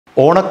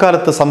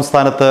ഓണക്കാലത്ത്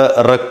സംസ്ഥാനത്ത്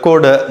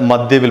റെക്കോർഡ്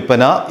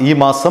മദ്യവിൽപ്പന ഈ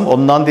മാസം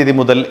 1-ാം തീയതി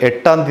മുതൽ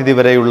 8-ാം തീയതി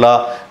വരെയുള്ള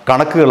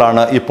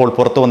കണക്കുകളാണ് ഇപ്പോൾ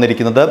പുറത്തു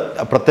വന്നിരിക്കുന്നത്.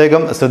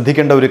 പ്രത്യേകം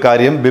ശ്രദ്ധിക്കേണ്ട ഒരു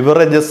കാര്യം,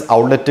 ബിവറേജസ്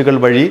ഔട്ട്ലെറ്റുകൾ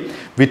വഴി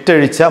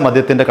വിറ്റഴിച്ച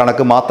മദ്യത്തിൻ്റെ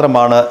കണക്ക്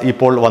മാത്രമാണ്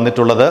ഇപ്പോൾ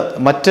വന്നിട്ടുള്ളത്.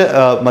 മറ്റ്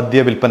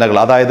മദ്യവിൽപ്പനകൾ,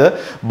 അതായത്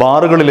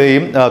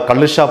ബാറുകളിലെയും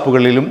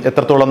കള്ളുഷാപ്പുകളിലും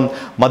എത്രത്തോളം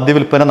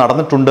മദ്യവിൽപ്പന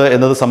നടന്നിട്ടുണ്ട്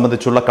എന്നത്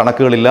സംബന്ധിച്ചുള്ള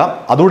കണക്കുകളില്ല.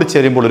 അതുകൂടി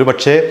ചേരുമ്പോൾ ഒരു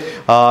പക്ഷേ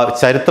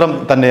ചരിത്രം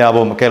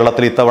തന്നെയാവും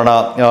കേരളത്തിൽ ഇത്തവണ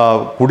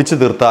കുടിച്ചു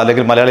തീർത്ത,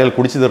 അല്ലെങ്കിൽ മലയാളികൾ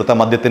കുടിച്ചു തീർത്ത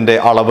മദ്യത്തിൻ്റെ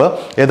അളവ്.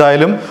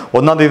 ഏതായാലും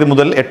 1-ാം തീയതി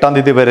മുതൽ 8-ാം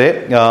തീയതി വരെ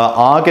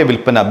ആകെ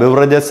വിൽപ്പന,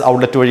 ബിവറേജസ്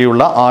ഔട്ട്ലെറ്റ്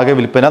വഴിയുള്ള ആകെ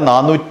വിൽപ്പന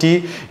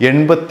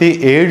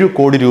 487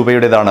 കോടി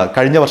രൂപയുടേതാണ്.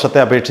 കഴിഞ്ഞ വർഷത്തെ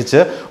അപേക്ഷിച്ച്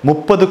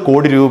 30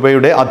 കോടി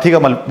രൂപയുടെ അധിക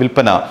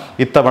വിൽപ്പന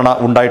ഇത്തവണ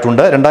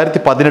ഉണ്ടായിട്ടുണ്ട്.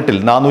 2018-ൽ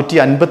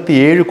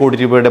 457 കോടി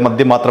രൂപയുടെ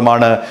മദ്യം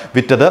മാത്രമാണ്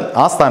വിറ്റത്.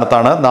 ആ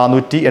സ്ഥാനത്താണ്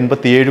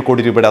 487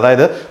 കോടി രൂപയുടെ,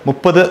 അതായത്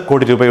 30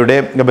 കോടി രൂപയുടെ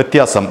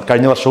വ്യത്യാസം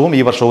കഴിഞ്ഞ വർഷവും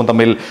ഈ വർഷവും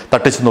തമ്മിൽ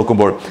തട്ടിച്ചു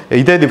നോക്കുമ്പോൾ.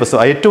 ഇതേ ദിവസം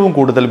ഏറ്റവും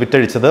കൂടുതൽ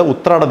വിറ്റഴിച്ചത്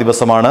ഉത്രാട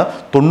ദിവസമാണ്.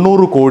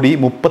 90 കോടി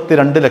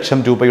 32 ലക്ഷം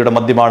രൂപയുടെ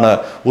മദ്യമാണ്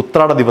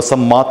ഉത്രാട ദിവസം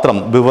മാത്രം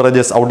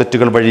ബിവറേജസ്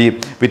ഔട്ട്ലെറ്റുകൾ വഴി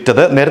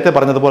വിറ്റത്. നേരത്തെ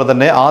പറഞ്ഞതുപോലെ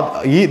തന്നെ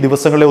ഈ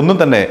ദിവസങ്ങളിലെ ഒന്നും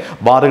തന്നെ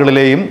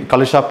ബാറുകളിലെയും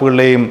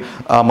കളിഷാപ്പുകളിലെയും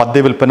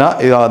മദ്യവിൽപ്പന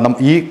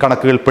ഈ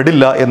കണക്കുകൾ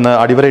പെടില്ല എന്ന്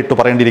അടിവരയിട്ട്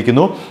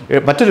പറയേണ്ടിയിരിക്കുന്നു.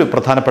 മറ്റൊരു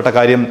പ്രധാനപ്പെട്ട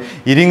കാര്യം,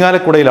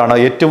 ഇരിങ്ങാലക്കുടയിലാണ്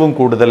ഏറ്റവും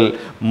കൂടുതൽ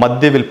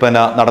മദ്യവിൽപ്പന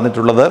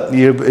നടന്നിട്ടുള്ളത്.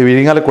 ഈ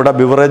ഇരിങ്ങാലക്കുട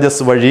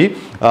ബിവറേജസ് വഴി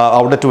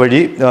ഔട്ട്ലെറ്റ്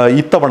വഴി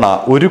ഇത്തവണ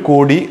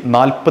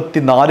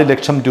 1,44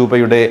 ലക്ഷം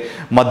രൂപയുടെ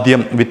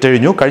മദ്യം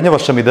വിറ്റഴിഞ്ഞു. കഴിഞ്ഞ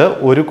വർഷം ഇത്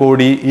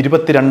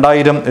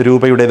 1,22,000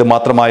 രൂപയുടേത്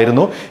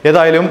മാത്രമായിരുന്നു.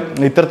 ഏതായാലും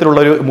ഇത്തരത്തിലുള്ള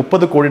ഒരു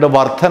 30 കോടിയുടെ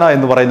വർധന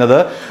എന്ന് പറയുന്നത്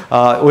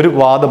ഒരു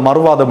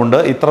മറുവാദമുണ്ട്.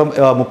 ഇത്ര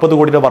 30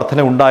 കോടിയുടെ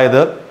വർധന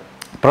ഉണ്ടായത്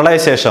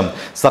പ്രളയശേഷം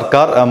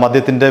സർക്കാർ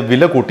മദ്യത്തിൻ്റെ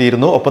വില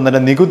കൂട്ടിയിരുന്നു. ഒപ്പം തന്നെ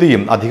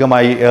നികുതിയും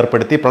അധികമായി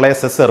ഏർപ്പെടുത്തി, പ്രളയ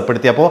സെസ്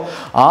ഏർപ്പെടുത്തി. അപ്പോൾ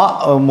ആ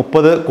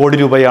 30 കോടി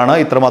രൂപയാണ്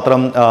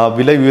ഇത്രമാത്രം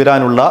വില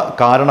ഉയരാനുള്ള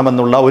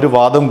കാരണമെന്നുള്ള ഒരു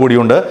വാദം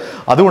കൂടിയുണ്ട്.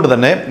 അതുകൊണ്ട്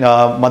തന്നെ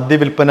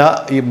മദ്യവിൽപ്പന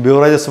ഈ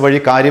ബിവറേജസ് വഴി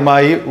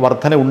കാര്യമായി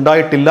വർധന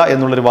ഉണ്ടായിട്ടില്ല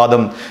എന്നുള്ളൊരു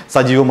വാദം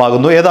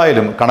സജീവമാകുന്നു.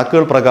 ഏതായാലും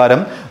കണക്കുകൾ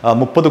പ്രകാരം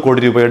 30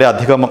 കോടി രൂപയുടെ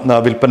അധികം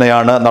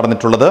വിൽപ്പനയാണ്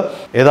നടന്നിട്ടുള്ളത്.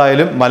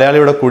 ഏതായാലും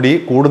മലയാളിയുടെ കുടി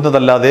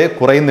കൂടുന്നതല്ലാതെ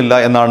കുറയുന്നില്ല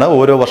എന്നാണ്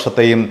ഓരോ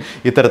വർഷത്തെയും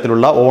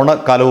ഇത്തരത്തിലുള്ള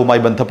ഓണക്കാലവുമായി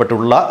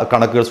ബന്ധപ്പെട്ടുള്ള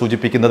കണക്കുകൾ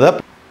സൂചിപ്പിക്കുന്നത്.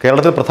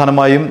 കേരളത്തിൽ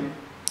പ്രധാനമായും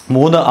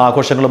 3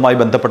 ആഘോഷങ്ങളുമായി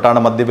ബന്ധപ്പെട്ടാണ്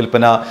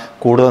മദ്യവിൽപ്പന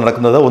കൂടുതൽ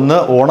നടക്കുന്നത്. ഒന്ന്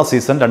ഓണ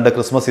സീസൺ, 2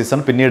 ക്രിസ്മസ് സീസൺ,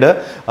 പിന്നീട്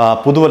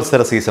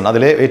പുതുവത്സര സീസൺ.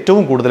 അതിലെ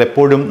ഏറ്റവും കൂടുതൽ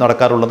എപ്പോഴും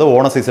നടക്കാറുള്ളത്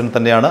ഓണ സീസൺ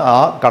തന്നെയാണ്. ആ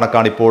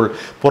കണക്കാണ് ഇപ്പോൾ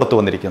പുറത്തു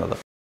വന്നിരിക്കുന്നത്.